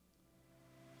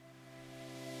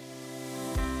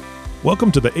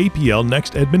Welcome to the APL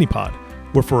Next Ed Minipod,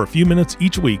 where for a few minutes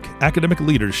each week, academic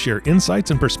leaders share insights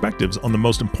and perspectives on the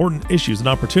most important issues and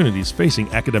opportunities facing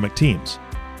academic teams.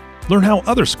 Learn how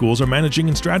other schools are managing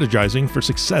and strategizing for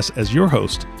success as your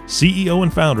host, CEO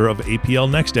and founder of APL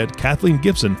Next Ed, Kathleen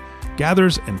Gibson,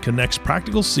 gathers and connects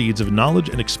practical seeds of knowledge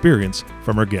and experience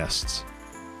from her guests.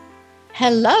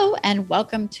 Hello, and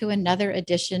welcome to another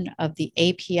edition of the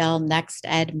APL Next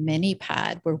Ed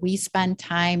Minipod, where we spend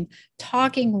time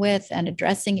talking with and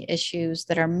addressing issues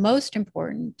that are most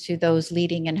important to those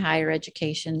leading in higher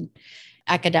education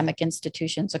academic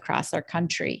institutions across our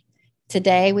country.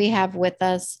 Today, we have with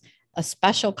us a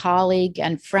special colleague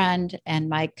and friend and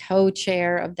my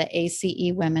co-chair of the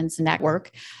ACE Women's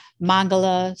Network,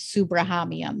 Mangala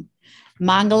Subramaniam.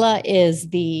 Mangala is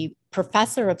the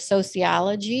professor of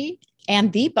sociology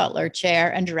and the Butler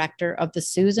Chair and Director of the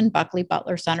Susan Buckley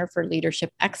Butler Center for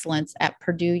Leadership Excellence at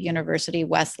Purdue University,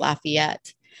 West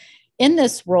Lafayette. In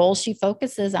this role, she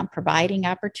focuses on providing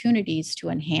opportunities to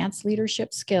enhance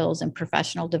leadership skills and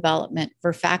professional development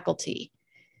for faculty.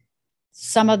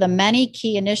 Some of the many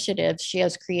key initiatives she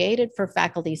has created for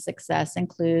faculty success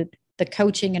include the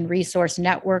Coaching and Resource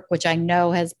Network, which I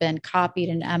know has been copied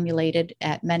and emulated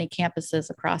at many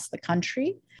campuses across the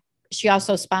country. She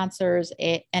also sponsors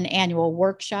an annual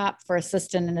workshop for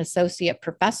assistant and associate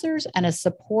professors and a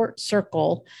support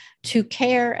circle to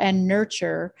care and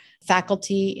nurture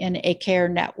faculty in a care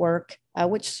network,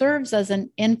 which serves as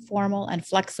an informal and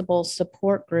flexible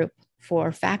support group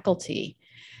for faculty.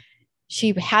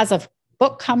 She has a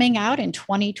book coming out in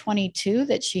 2022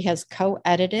 that she has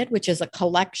co-edited, which is a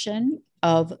collection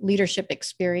of leadership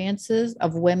experiences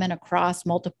of women across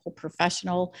multiple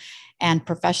professional and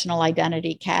professional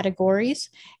identity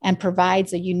categories, and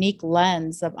provides a unique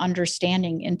lens of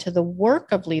understanding into the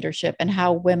work of leadership and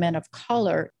how women of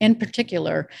color, in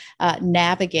particular,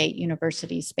 navigate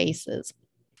university spaces.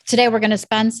 Today, we're going to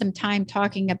spend some time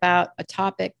talking about a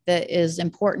topic that is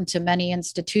important to many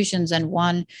institutions and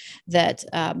one that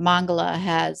Mangala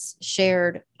has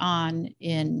shared on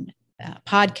in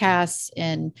podcasts,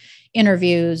 in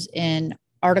interviews, in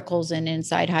articles in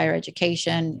Inside Higher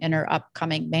Education, in her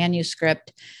upcoming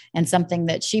manuscript, and something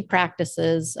that she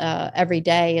practices every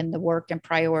day in the work and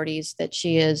priorities that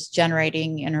she is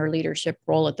generating in her leadership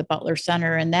role at the Butler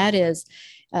Center. And that is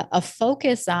a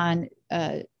focus on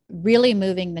really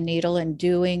moving the needle and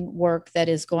doing work that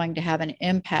is going to have an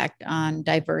impact on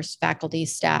diverse faculty,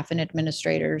 staff, and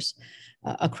administrators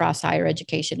across higher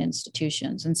education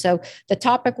institutions. And so the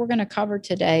topic we're going to cover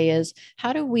today is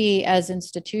how do we as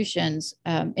institutions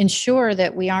ensure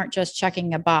that we aren't just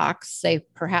checking a box, say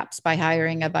perhaps by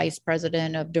hiring a vice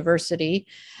president of diversity,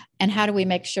 and how do we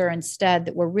make sure instead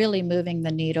that we're really moving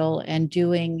the needle and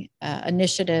doing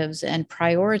initiatives and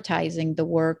prioritizing the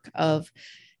work of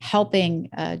helping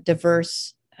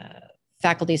diverse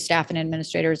faculty, staff, and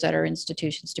administrators at our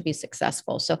institutions to be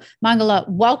successful. So Mangala,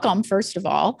 welcome, first of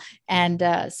all. And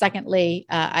secondly,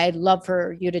 I'd love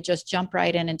for you to just jump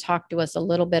right in and talk to us a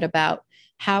little bit about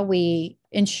how we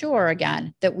ensure,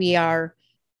 again, that we are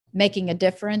making a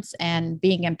difference and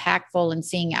being impactful and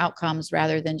seeing outcomes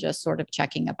rather than just sort of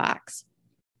checking a box.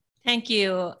 Thank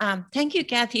you. Thank you,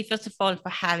 Kathy, first of all, for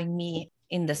having me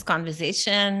in this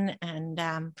conversation.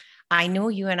 And I know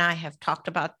you and I have talked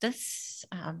about this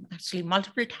actually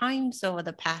multiple times over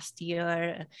the past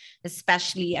year,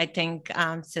 especially I think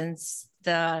since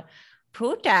the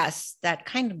protests that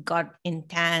kind of got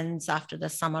intense after the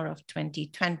summer of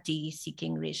 2020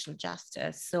 seeking racial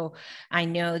justice. So I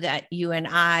know that you and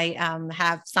I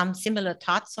have some similar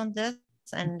thoughts on this,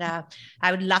 and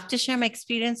I would love to share my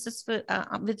experiences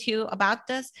with you about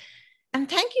this. And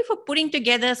thank you for putting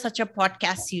together such a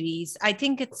podcast series. I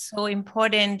think it's so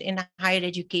important in higher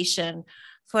education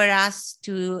for us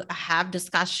to have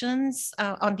discussions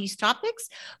on these topics,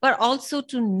 but also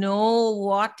to know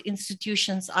what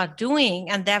institutions are doing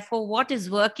and therefore what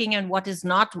is working and what is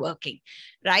not working,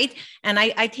 right? And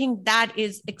I think that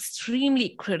is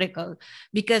extremely critical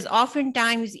because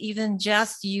oftentimes even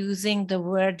just using the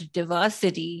word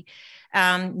diversity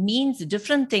means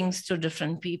different things to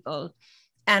different people.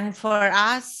 And for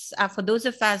us, for those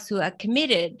of us who are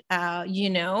committed,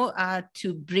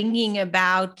 to bringing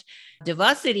about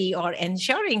diversity or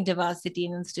ensuring diversity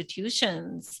in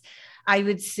institutions, I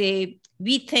would say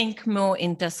we think more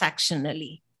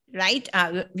intersectionally, right?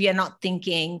 We are not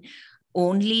thinking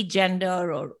only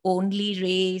gender or only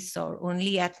race or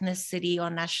only ethnicity or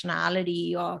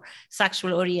nationality or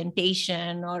sexual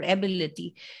orientation or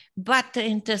ability, but the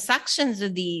intersections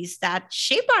of these that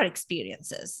shape our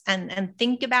experiences. And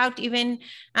think about even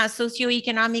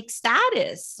socioeconomic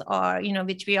status, or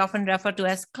which we often refer to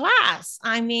as class.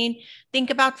 I mean, think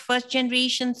about first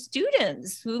generation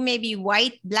students who may be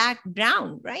white, black,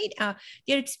 brown, right?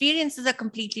 Their experiences are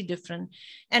completely different.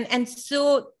 And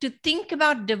so to think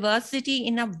about diversity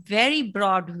in a very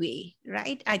broad way,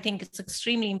 right? I think it's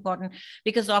extremely important,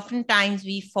 because oftentimes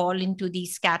we fall into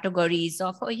these categories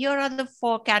of, oh, here are the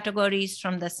 4 categories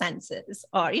from the census,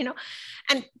 or,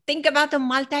 and think about the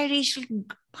multiracial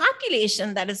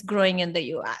population that is growing in the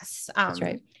US. That's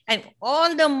right. And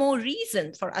all the more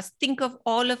reason for us think of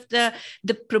all of the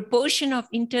proportion of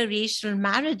interracial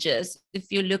marriages,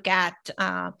 if you look at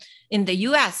in the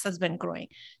US, has been growing.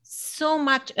 So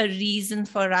much a reason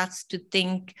for us to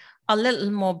think a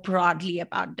little more broadly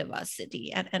about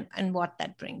diversity and what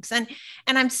that brings. And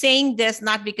I'm saying this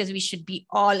not because we should be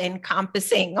all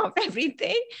encompassing of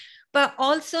everything, but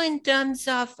also in terms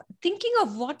of thinking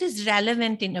of what is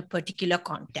relevant in a particular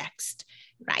context,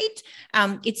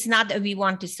 right? It's not that we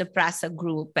want to suppress a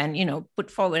group and,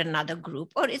 put forward another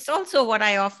group. Or it's also what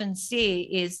I often say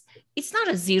is, it's not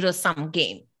a zero-sum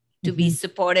game to be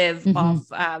supportive of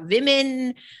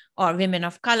women or women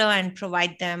of color and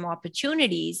provide them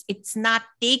opportunities. It's not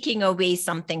taking away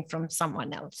something from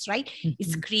someone else, right?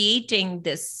 It's creating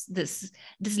this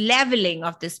leveling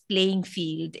of this playing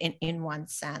field in one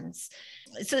sense.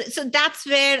 So that's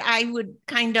where I would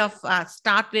kind of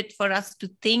start with, for us to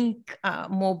think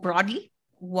more broadly,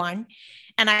 one.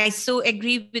 And I so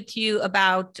agree with you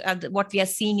about what we are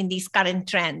seeing in these current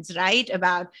trends, right?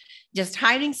 About just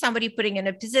hiring somebody, putting in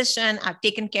a position, I've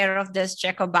taken care of this,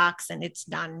 check a box, and it's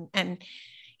done. And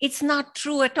it's not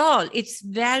true at all. It's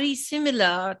very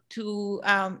similar to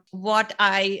what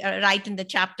I write in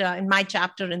my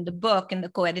chapter in the book, in the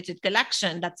co-edited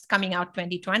collection that's coming out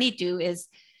 2022, is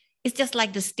it's just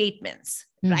like the statements,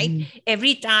 right?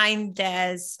 Every time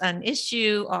there's an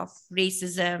issue of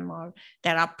racism or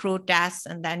there are protests,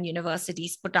 and then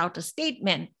universities put out a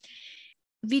statement,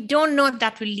 we don't know if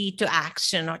that will lead to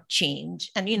action or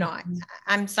change. And,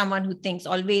 I'm someone who thinks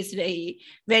always very,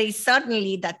 very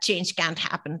certainly that change can't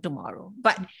happen tomorrow.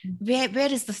 But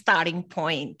where is the starting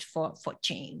point for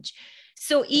change?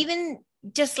 So even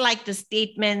just like the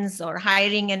statements or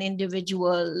hiring an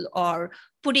individual or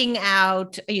putting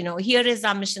out, here is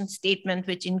our mission statement,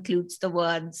 which includes the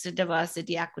words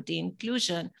diversity, equity,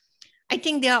 inclusion. I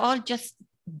think they are all just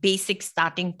basic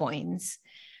starting points.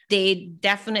 They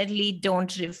definitely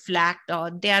don't reflect, or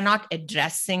they are not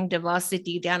addressing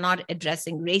diversity. They are not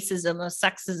addressing racism or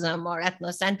sexism or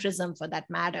ethnocentrism, for that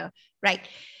matter, right?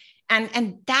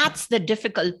 And that's the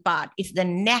difficult part. It's the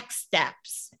next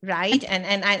steps, right?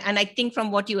 And I think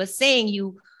from what you were saying,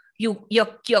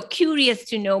 you're curious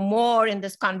to know more in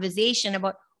this conversation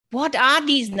about what are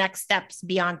these next steps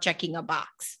beyond checking a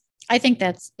box. I think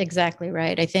that's exactly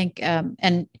right. I think,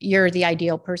 and you're the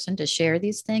ideal person to share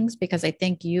these things, because I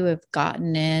think you have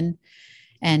gotten in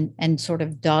and sort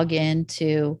of dug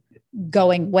into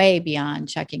going way beyond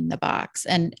checking the box.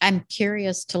 And I'm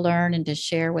curious to learn and to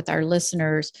share with our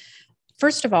listeners,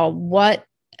 first of all, what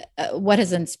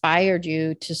has inspired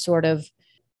you to sort of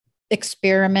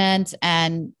experiment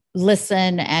and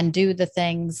listen and do the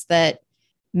things that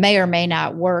may or may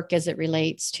not work as it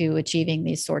relates to achieving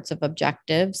these sorts of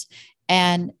objectives.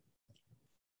 And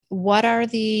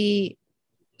what's the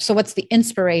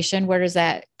inspiration? Where does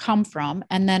that come from?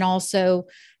 And then also,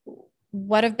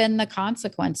 what have been the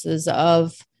consequences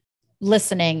of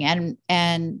listening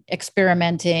and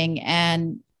experimenting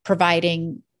and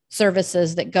providing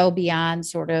services that go beyond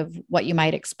sort of what you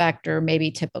might expect or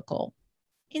maybe typical?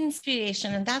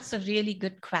 Inspiration. And that's a really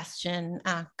good question,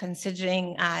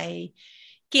 considering I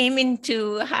came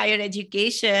into higher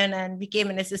education and became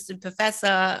an assistant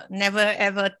professor, never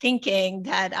ever thinking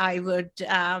that I would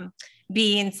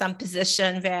be in some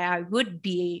position where I would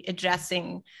be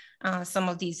addressing some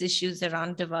of these issues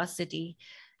around diversity.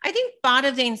 I think part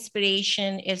of the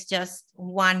inspiration is just,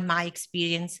 one, my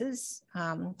experiences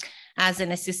as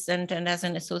an assistant and as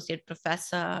an associate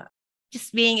professor,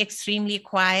 just being extremely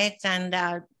quiet and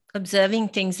observing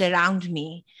things around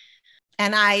me.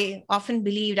 And I often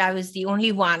believed I was the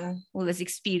only one who was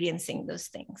experiencing those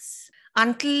things,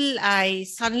 until I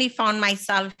suddenly found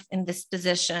myself in this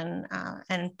position.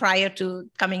 And prior to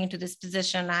coming into this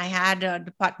position, I had a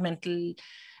departmental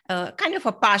kind of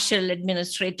a partial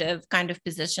administrative kind of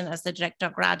position as the director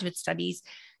of graduate studies.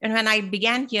 And when I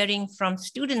began hearing from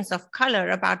students of color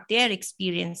about their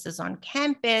experiences on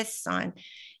campus,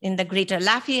 in the greater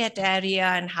Lafayette area,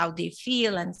 and how they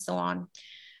feel and so on.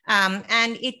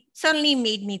 And it certainly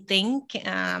made me think.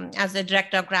 As the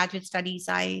director of graduate studies,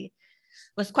 I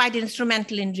was quite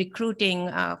instrumental in recruiting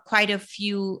quite a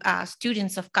few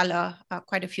students of color,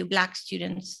 quite a few Black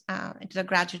students into the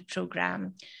graduate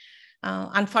program.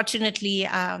 Unfortunately,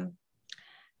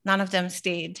 none of them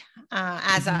stayed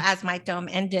as my term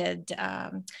ended.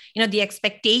 The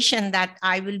expectation that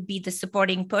I will be the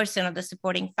supporting person or the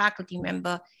supporting faculty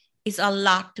member is a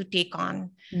lot to take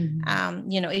on.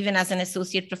 Even as an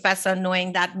associate professor,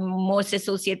 knowing that most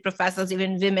associate professors,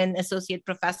 even women associate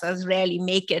professors, rarely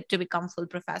make it to become full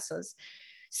professors.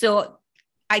 So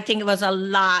I think it was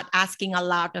asking a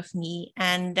lot of me.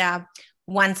 And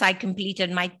once I completed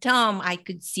my term, I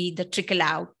could see the trickle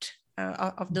out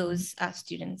of those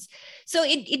students. So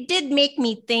it did make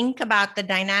me think about the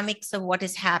dynamics of what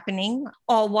is happening,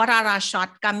 or what are our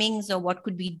shortcomings, or what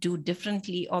could we do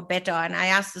differently or better. And I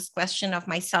ask this question of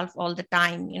myself all the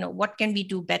time, what can we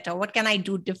do better? What can I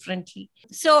do differently?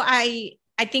 So I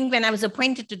think when I was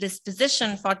appointed to this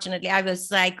position, fortunately, I was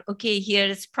like, okay, here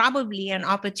is probably an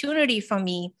opportunity for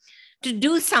me to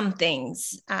do some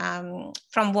things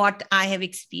from what I have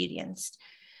experienced.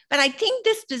 But I think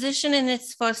this position in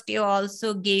its first year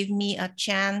also gave me a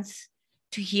chance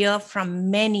to hear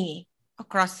from many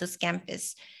across this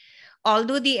campus.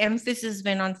 Although the emphasis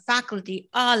went on faculty,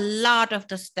 a lot of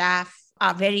the staff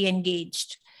are very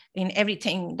engaged in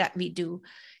everything that we do.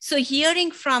 So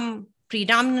hearing from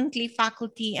predominantly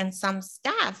faculty and some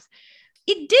staff,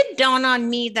 it did dawn on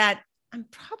me that I'm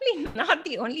probably not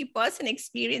the only person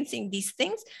experiencing these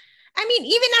things. I mean,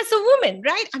 even as a woman,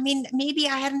 right? I mean, maybe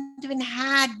I haven't even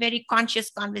had very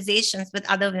conscious conversations with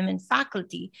other women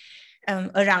faculty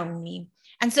around me.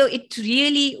 And so it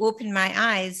really opened my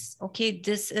eyes. Okay,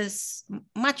 this is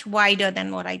much wider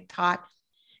than what I thought.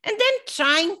 And then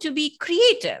trying to be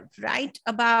creative, right?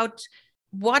 About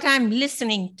what I'm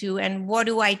listening to and what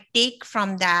do I take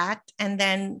from that? And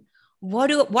then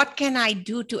what can I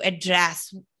do to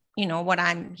address, what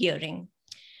I'm hearing?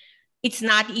 It's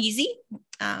not easy.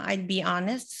 I'll be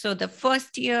honest. So the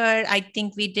first year, I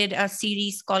think we did a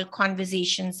series called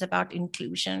Conversations About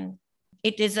Inclusion.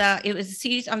 It was a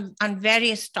series on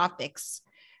various topics,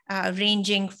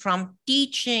 ranging from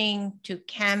teaching to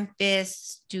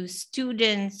campus, to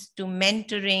students, to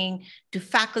mentoring, to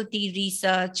faculty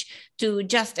research, to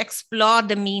just explore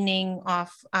the meaning of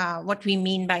what we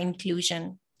mean by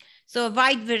inclusion. So a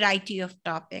wide variety of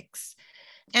topics.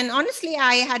 And honestly,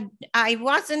 I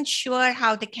wasn't sure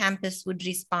how the campus would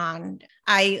respond.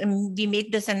 We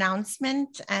made this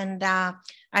announcement, and I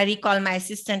recall my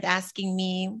assistant asking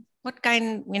me,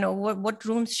 what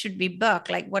rooms should we book?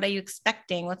 Like, what are you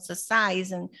expecting? What's the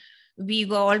size? And we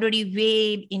were already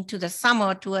way into the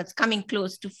summer, towards coming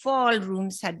close to fall.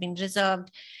 Rooms had been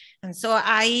reserved. And so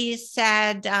I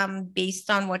said, based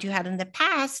on what you had in the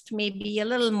past, maybe a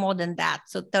little more than that.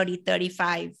 So 30,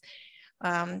 35.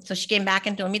 So she came back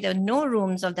and told me there are no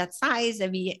rooms of that size.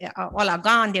 We all are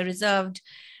gone. They're reserved.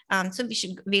 So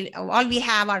all we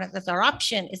have as our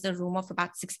option is a room of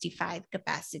about 65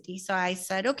 capacity. So I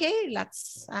said, okay,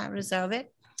 let's reserve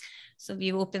it. So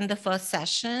we opened the first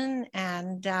session,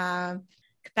 and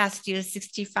capacity was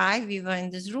 65. We were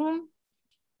in this room,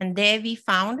 and there we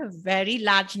found a very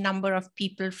large number of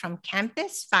people from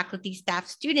campus, faculty, staff,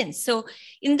 students. So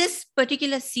in this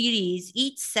particular series,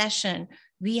 each session,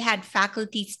 we had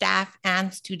faculty, staff,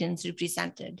 and students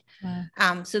represented.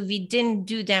 Wow. So we didn't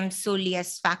do them solely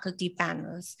as faculty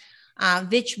panels,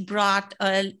 which brought,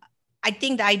 I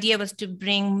think the idea was to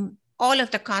bring all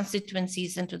of the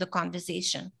constituencies into the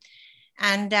conversation.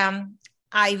 And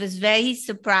I was very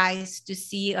surprised to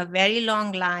see a very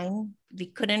long line. We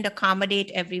couldn't accommodate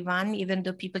everyone, even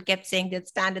though people kept saying they'd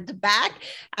stand at the back.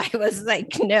 I was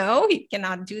like, no, we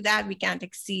cannot do that. We can't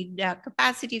exceed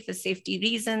capacity for safety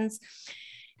reasons.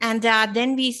 And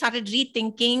then we started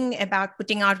rethinking about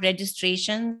putting out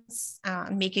registrations,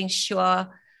 making sure,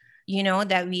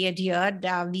 that we adhered.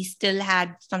 We still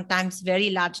had sometimes very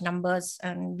large numbers.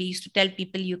 And we used to tell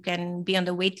people you can be on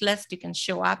the wait list, you can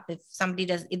show up. If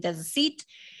there's a seat,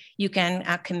 you can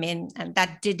come in. And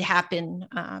that did happen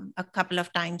a couple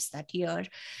of times that year.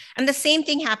 And the same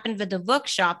thing happened with the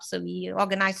workshops. So we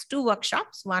organized 2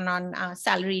 workshops, one on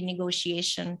salary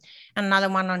negotiation, and another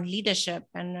one on leadership.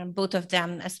 And both of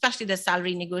them, especially the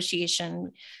salary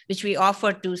negotiation, which we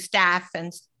offered to staff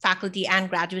and faculty and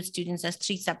graduate students as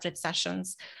 3 separate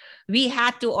sessions, we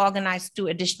had to organize 2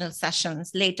 additional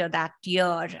sessions later that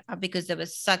year because there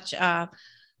was such a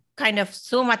kind of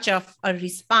so much of a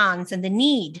response and the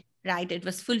need, right? It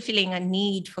was fulfilling a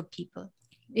need for people.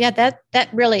 Yeah, that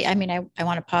really, I mean, I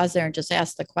want to pause there and just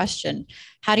ask the question.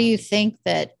 How do you think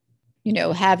that,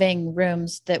 having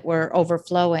rooms that were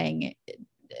overflowing,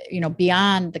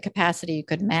 beyond the capacity you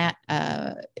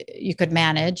could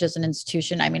manage as an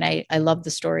institution? I mean, I love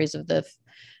the stories of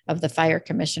the fire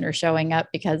commissioner showing up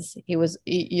because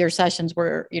your sessions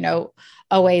were,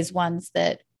 always ones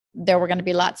that there were going to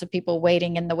be lots of people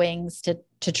waiting in the wings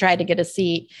to try to get a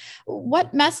seat.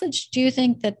 What message do you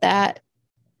think that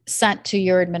sent to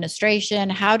your administration?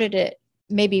 How did it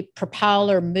maybe propel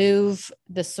or move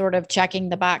the sort of checking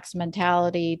the box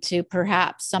mentality to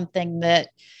perhaps something that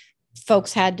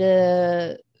folks had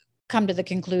to come to the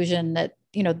conclusion that,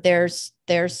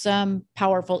 there's some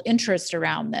powerful interest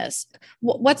around this?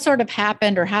 What sort of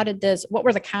happened, or what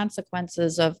were the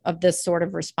consequences of this sort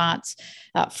of response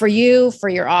for you, for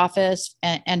your office,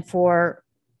 and for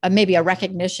maybe a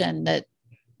recognition that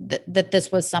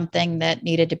this was something that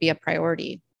needed to be a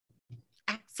priority?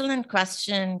 Excellent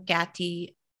question,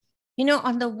 Kathy.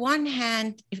 On the one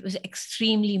hand, it was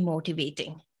extremely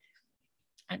motivating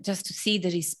just to see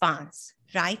the response,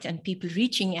 right? And people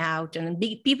reaching out and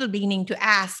people beginning to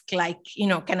ask, like,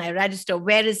 can I register?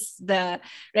 Where is the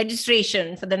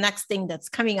registration for the next thing that's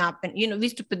coming up? And, we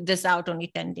used to put this out only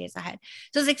 10 days ahead.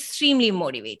 So it's extremely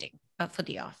motivating for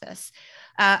the office.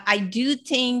 I do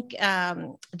think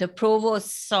the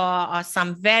provost saw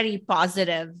some very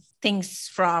positive things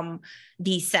from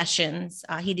these sessions.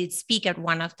 He did speak at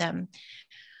one of them.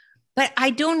 But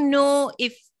I don't know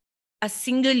if a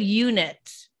single unit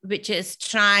which is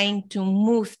trying to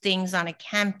move things on a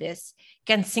campus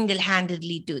can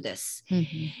single-handedly do this.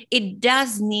 Mm-hmm. It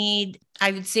does need,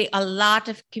 I would say, a lot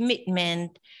of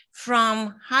commitment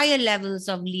from higher levels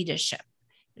of leadership,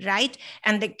 right?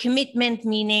 And the commitment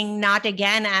meaning not,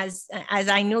 again, as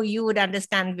I know you would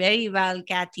understand very well,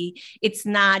 Kathy, it's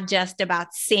not just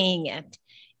about saying it.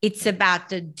 It's about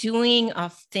the doing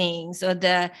of things or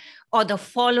the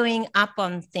following up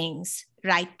on things,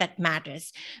 right, that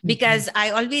matters. Because I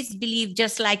always believe,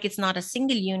 just like it's not a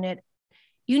single unit,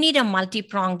 you need a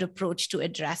multi-pronged approach to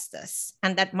address this.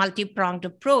 And that multi-pronged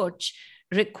approach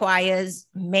requires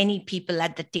many people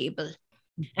at the table.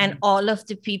 And all of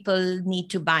the people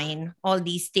need to buy in. All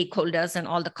these stakeholders and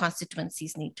all the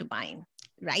constituencies need to buy in,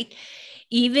 right?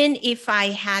 Even if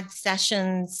I had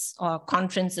sessions or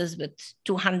conferences with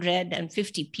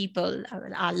 250 people,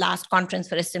 our last conference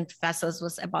for assistant professors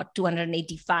was about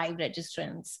 285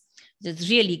 registrants. It's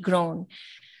really grown.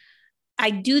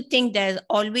 I do think there's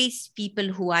always people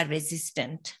who are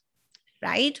resistant,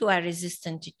 right? Who are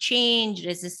resistant to change,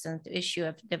 resistant to issue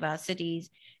of diversity,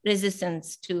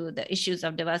 resistance to the issues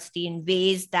of diversity in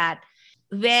ways that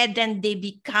where then they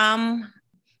become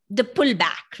the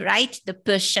pullback, right? The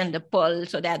push and the pull.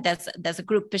 So that there's a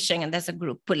group pushing and there's a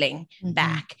group pulling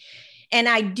back. And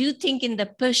I do think in the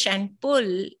push and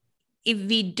pull, if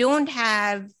we don't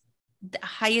have the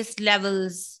highest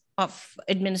levels of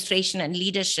administration and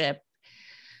leadership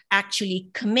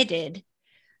actually committed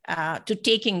to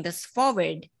taking this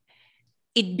forward,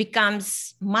 it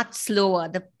becomes much slower.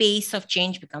 The pace of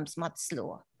change becomes much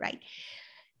slower, right?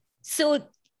 So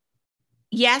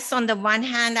yes, on the one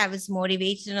hand, I was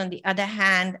motivated. On the other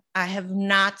hand, I have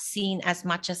not seen as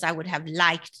much as I would have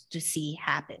liked to see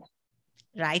happen,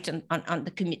 right? On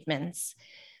the commitments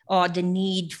or the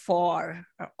need for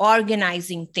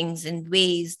organizing things in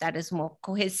ways that is more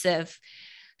cohesive,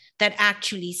 that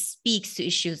actually speaks to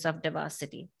issues of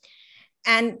diversity.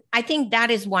 And I think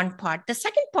that is one part. The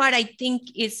second part, I think,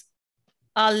 is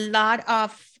a lot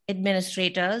of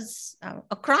administrators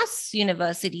across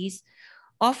universities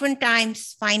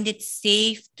oftentimes find it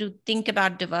safe to think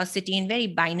about diversity in very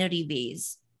binary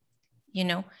ways,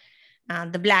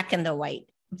 the black and the white,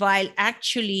 while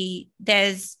actually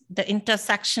there's the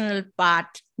intersectional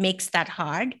part makes that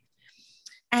hard,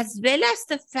 as well as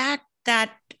the fact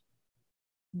that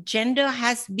gender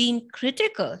has been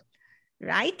critical,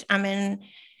 right? I mean,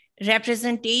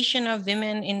 representation of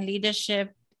women in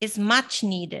leadership is much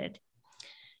needed.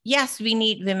 Yes, we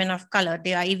need women of color.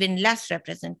 They are even less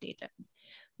represented.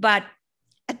 But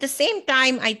at the same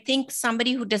time, I think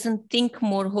somebody who doesn't think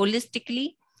more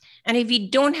holistically, and if we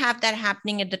don't have that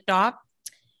happening at the top,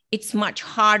 it's much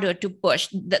harder to push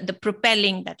the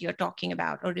propelling that you're talking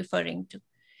about or referring to.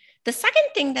 The second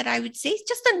thing that I would say is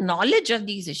just the knowledge of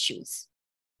these issues,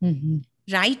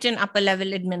 right, in upper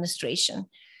level administration.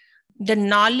 The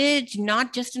knowledge,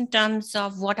 not just in terms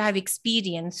of what I've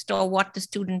experienced or what the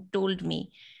student told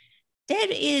me.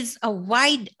 there is a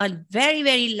very,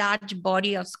 very large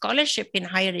body of scholarship in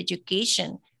higher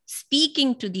education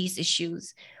speaking to these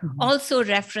issues, also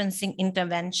referencing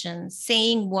interventions,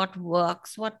 saying what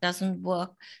works, what doesn't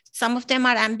work. Some of them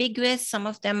are ambiguous, some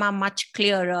of them are much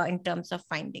clearer in terms of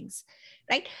findings,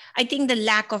 right? I think the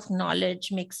lack of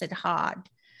knowledge makes it hard,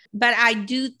 but I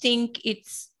do think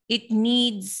it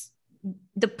needs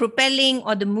the propelling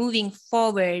or the moving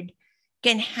forward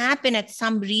can happen at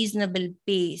some reasonable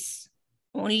pace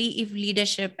only if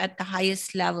leadership at the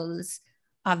highest levels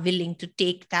are willing to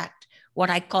take that, what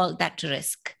I call that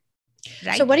risk.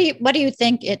 Right? So what do you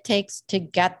think it takes to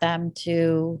get them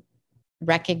to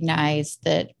recognize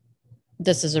that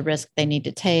this is a risk they need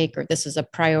to take, or this is a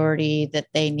priority that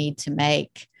they need to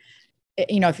make?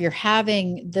 You know, if you're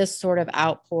having this sort of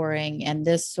outpouring and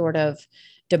this sort of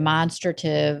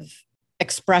demonstrative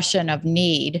expression of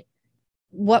need,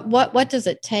 what does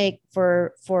it take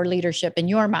for leadership in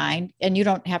your mind? And you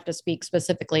don't have to speak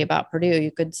specifically about Purdue.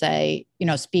 You could say, you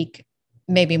know, speak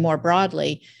maybe more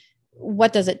broadly.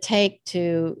 What does it take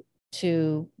to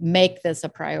make this a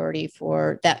priority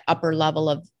for that upper level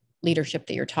of leadership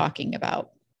that you're talking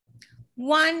about?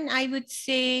 One, I would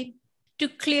say to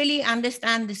clearly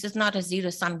understand this is not a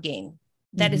zero-sum game.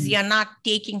 That is, you're not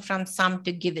taking from some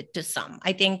to give it to some.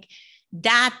 I think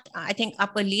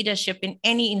upper leadership in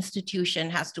any institution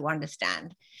has to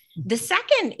understand. The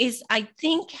second is, I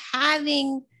think,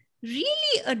 having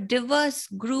really a diverse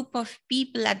group of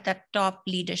people at the top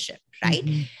leadership, right?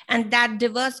 And that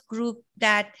diverse group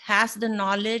that has the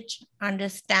knowledge,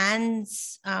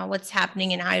 understands what's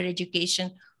happening in higher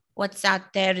education, what's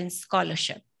out there in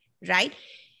scholarship, right?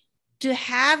 To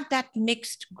have that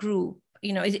mixed group,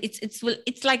 you know,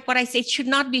 it's like what I say, it should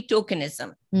not be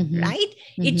tokenism, right?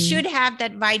 It should have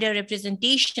that wider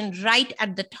representation right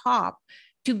at the top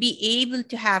to be able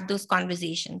to have those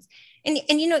conversations.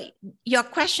 And you know, your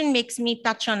question makes me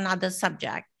touch on another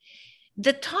subject.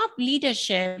 The top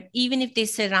leadership, even if they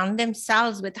surround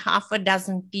themselves with half a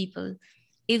dozen people,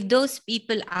 if those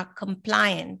people are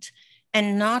compliant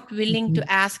and not willing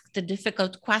to ask the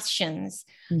difficult questions,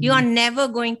 you are never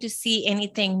going to see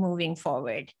anything moving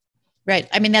forward. Right.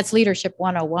 I mean, that's leadership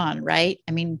 101, right?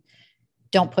 I mean,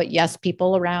 don't put yes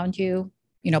people around you.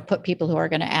 You know, put people who are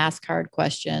going to ask hard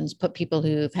questions, put people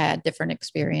who've had different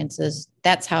experiences.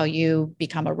 That's how you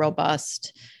become a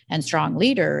robust and strong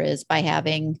leader, is by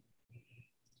having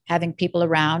people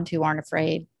around who aren't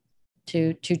afraid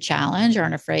to challenge,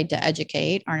 aren't afraid to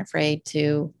educate, aren't afraid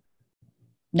to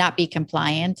not be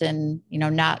compliant, and, you know,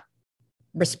 not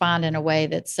respond in a way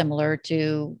that's similar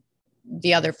to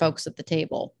the other folks at the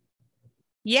table.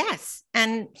 Yes.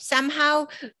 And somehow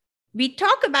we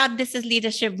talk about this as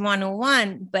leadership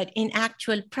 101, but in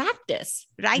actual practice,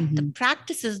 right? The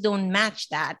practices don't match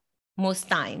that most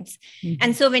times.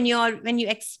 And so when you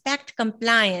expect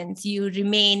compliance,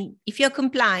 if you're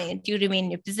compliant, you remain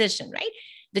in your position, right?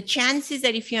 The chances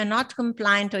that if you're not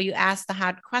compliant or you ask the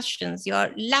hard questions, you're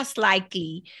less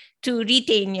likely to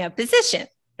retain your position,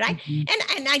 right?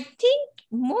 And I think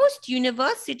most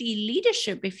university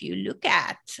leadership, if you look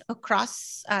at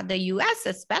across the US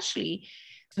especially,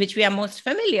 which we are most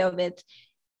familiar with,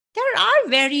 there are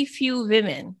very few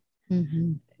women,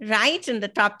 right, in the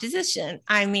top position.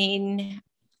 I mean,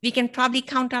 we can probably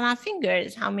count on our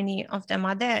fingers how many of them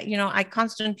are there. You know, I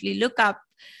constantly look up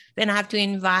when I have to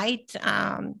invite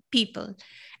people,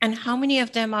 and how many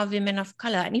of them are women of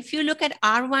color. And if you look at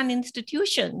R1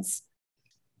 institutions,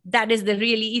 that is the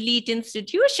really elite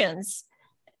institutions,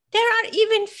 there are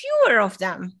even fewer of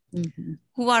them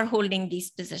who are holding these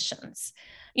positions.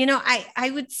 You know, I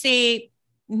would say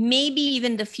maybe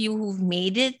even the few who've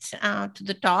made it to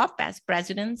the top as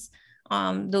presidents,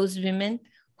 those women,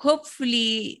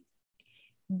 hopefully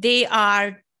they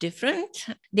are different.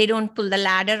 They don't pull the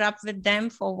ladder up with them,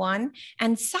 for one.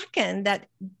 And second, that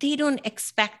they don't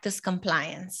expect this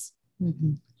compliance,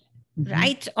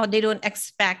 right? Or they don't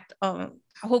expect,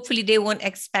 hopefully they won't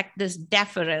expect this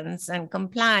deference and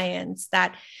compliance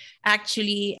that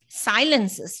actually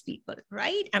silences people,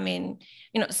 right? I mean,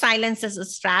 you know, silence is a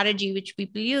strategy which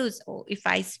people use. Oh, if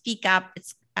I speak up,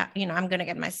 it's, you know, I'm going to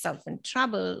get myself in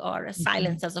trouble, or a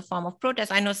silence as a form of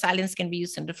protest. I know silence can be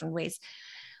used in different ways,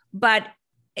 but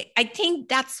I think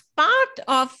that's part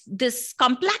of this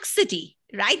complexity,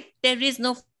 right? There is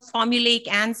no formulaic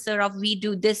answer of we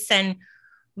do this and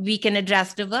we can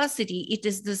address diversity. It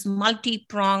is this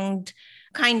multi-pronged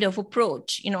kind of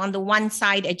approach, you know, on the one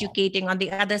side, educating, on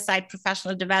the other side,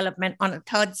 professional development, on a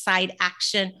third side,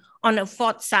 action, on a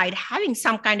fourth side, having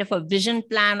some kind of a vision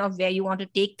plan of where you want to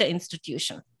take the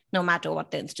institution, no matter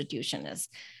what the institution is.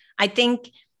 I think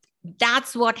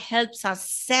that's what helps us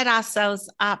set ourselves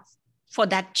up for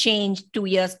that change 2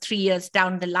 years, 3 years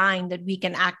down the line that we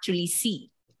can actually see.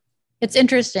 It's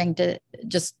interesting to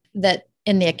just that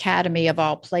in the academy of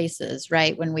all places,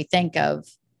 right? When we think of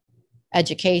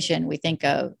education, we think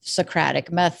of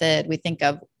Socratic method, we think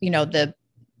of,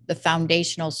 the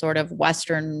foundational sort of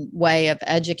Western way of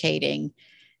educating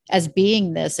as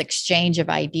being this exchange of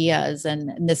ideas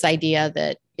and this idea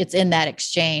that it's in that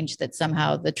exchange that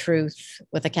somehow the truth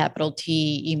with a capital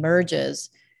T emerges.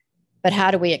 But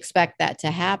how do we expect that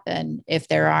to happen if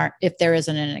there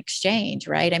isn't an exchange,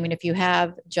 right? I mean, if you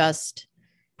have just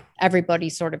everybody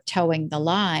sort of towing the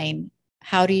line,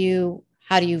 how do you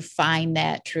find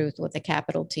that truth with a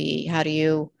capital T?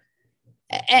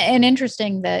 And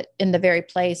interesting that in the very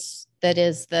place that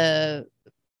is the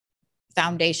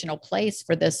foundational place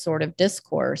for this sort of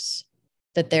discourse,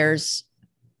 that there's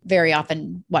very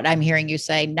often what I'm hearing you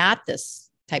say, not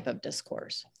this type of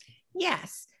discourse.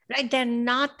 Yes, right. There are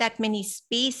not that many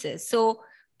spaces. So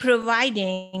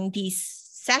providing these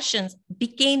sessions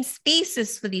became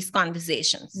spaces for these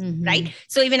conversations, right?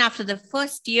 So even after the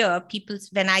first year,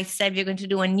 when I said we're going to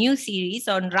do a new series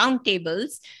on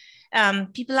roundtables,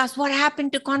 people asked, what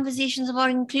happened to conversations about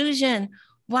inclusion?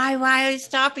 Why are you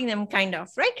stopping them, kind of,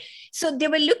 right? So they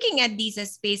were looking at these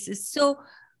as spaces. So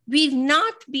we've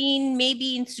not been,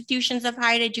 maybe institutions of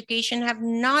higher education have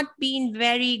not been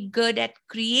very good at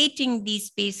creating these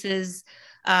spaces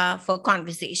for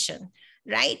conversation,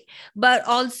 right? But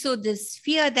also this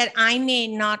fear that I may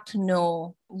not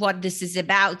know what this is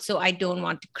about, so I don't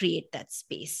want to create that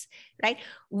space, right?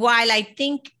 While I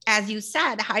think, as you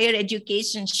said, higher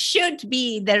education should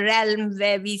be the realm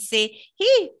where we say,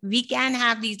 hey, we can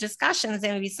have these discussions,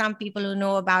 and maybe some people who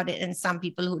know about it and some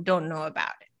people who don't know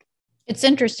about it. It's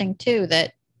interesting too,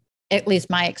 that at least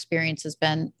my experience has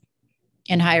been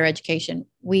in higher education,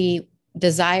 we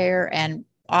desire and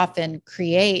often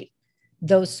create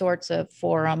those sorts of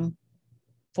fori,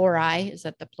 is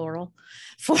that the plural?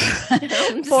 Fori,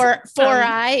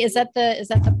 is that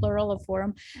the plural of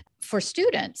forum? For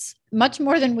students, much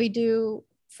more than we do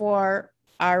for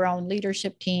our own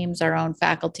leadership teams, our own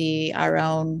faculty, our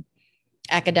own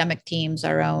academic teams,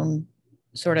 our own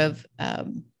sort of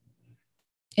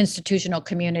institutional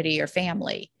community or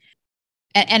family.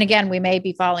 And again, we may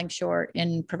be falling short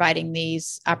in providing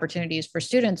these opportunities for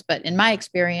students, but in my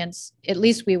experience, at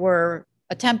least we were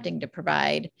attempting to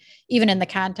provide, even in the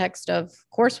context of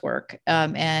coursework,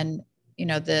 and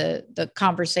the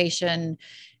conversation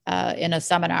in a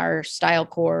seminar style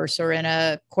course or in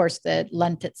a course that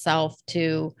lent itself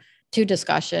to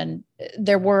discussion.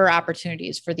 There were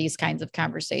opportunities for these kinds of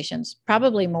conversations,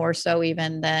 probably more so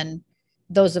even than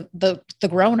those of the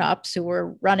grown-ups who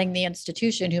were running the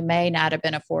institution, who may not have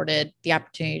been afforded the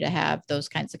opportunity to have those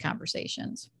kinds of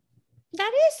conversations.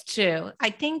 That is true. I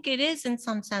think it is in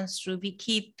some sense true. We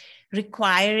keep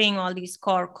requiring all these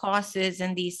core courses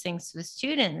and these things for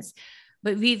students,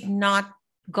 but we've not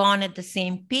gone at the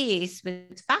same pace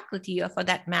with faculty, or for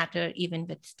that matter, even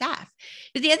with staff.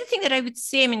 But the other thing that I would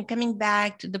say, coming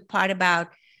back to the part about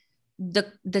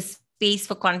the space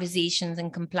for conversations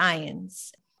and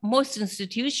compliance, most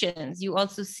institutions, you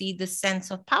also see the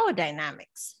sense of power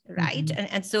dynamics, right? Mm-hmm.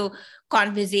 And so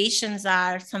conversations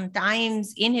are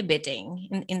sometimes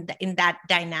inhibiting in that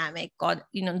dynamic, or,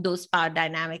 those power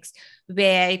dynamics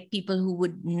where people who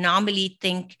would normally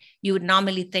think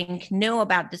know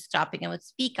about this topic and would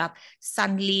speak up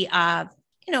suddenly,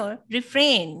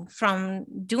 refrain from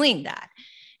doing that.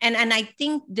 And I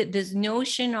think that this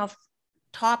notion of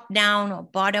top down or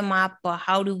bottom up, or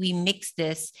how do we mix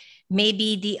this,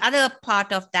 maybe the other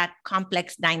part of that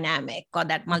complex dynamic, or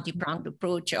that multi-pronged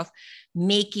approach of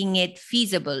making it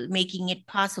feasible, making it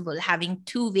possible, having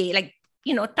two-way,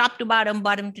 top to bottom,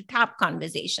 bottom to top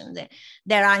conversations.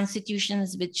 There are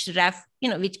institutions which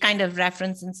kind of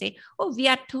reference and say, oh, we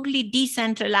are totally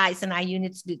decentralized and our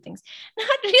units do things.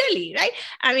 Not really, right?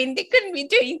 They couldn't be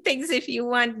doing things if you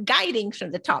weren't guiding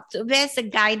from the top. So where's the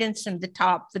guidance from the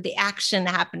top for the action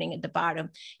happening at the bottom?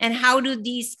 And how do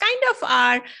these kind of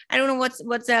are, I don't know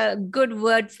what's a good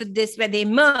word for this, where they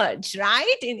merge,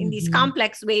 right? In these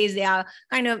complex ways, they are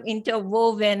kind of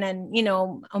interwoven and,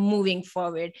 are moving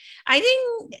forward. I think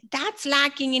that's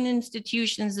lacking in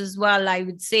institutions as well, I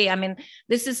would say.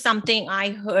 This is something I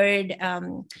heard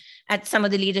at some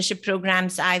of the leadership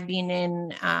programs I've been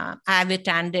in, I've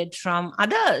attended from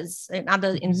others in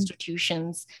other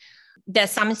institutions.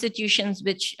 There's some institutions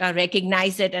which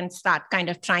recognize it and start kind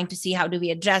of trying to see how do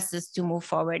we address this to move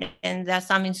forward. And there are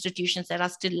some institutions that are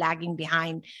still lagging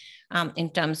behind in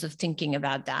terms of thinking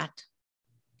about that.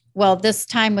 Well, this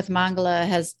time with Mangala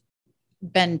has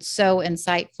been so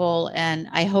insightful, and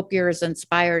I hope you're as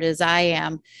inspired as I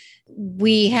am.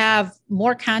 We have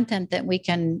more content that we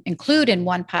can include in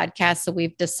one podcast, so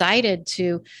we've decided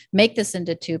to make this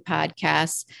into 2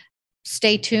 podcasts.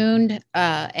 Stay tuned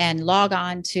and log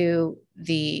on to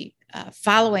the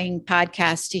following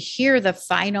podcast to hear the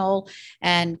final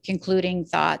and concluding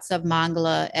thoughts of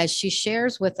Mangala as she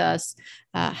shares with us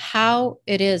how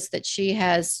it is that she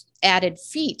has added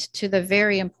feet to the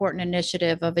very important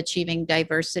initiative of achieving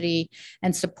diversity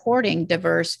and supporting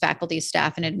diverse faculty,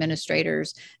 staff, and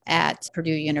administrators at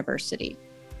Purdue University.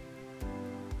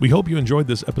 We hope you enjoyed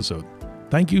this episode.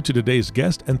 Thank you to today's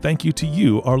guest, and thank you to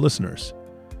you, our listeners.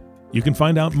 You can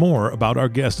find out more about our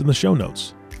guest in the show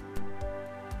notes.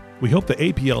 We hope the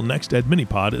APL Next Ed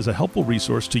Minipod is a helpful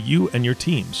resource to you and your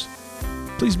teams.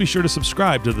 Please be sure to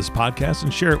subscribe to this podcast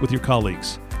and share it with your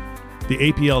colleagues. The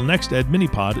APL Next Ed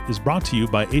Minipod is brought to you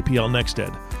by APL Next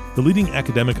Ed, the leading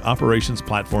academic operations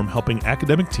platform helping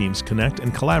academic teams connect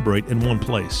and collaborate in one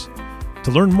place.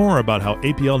 To learn more about how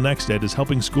APL Next Ed is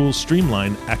helping schools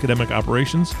streamline academic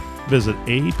operations, visit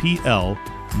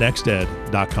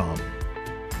aplnexted.com.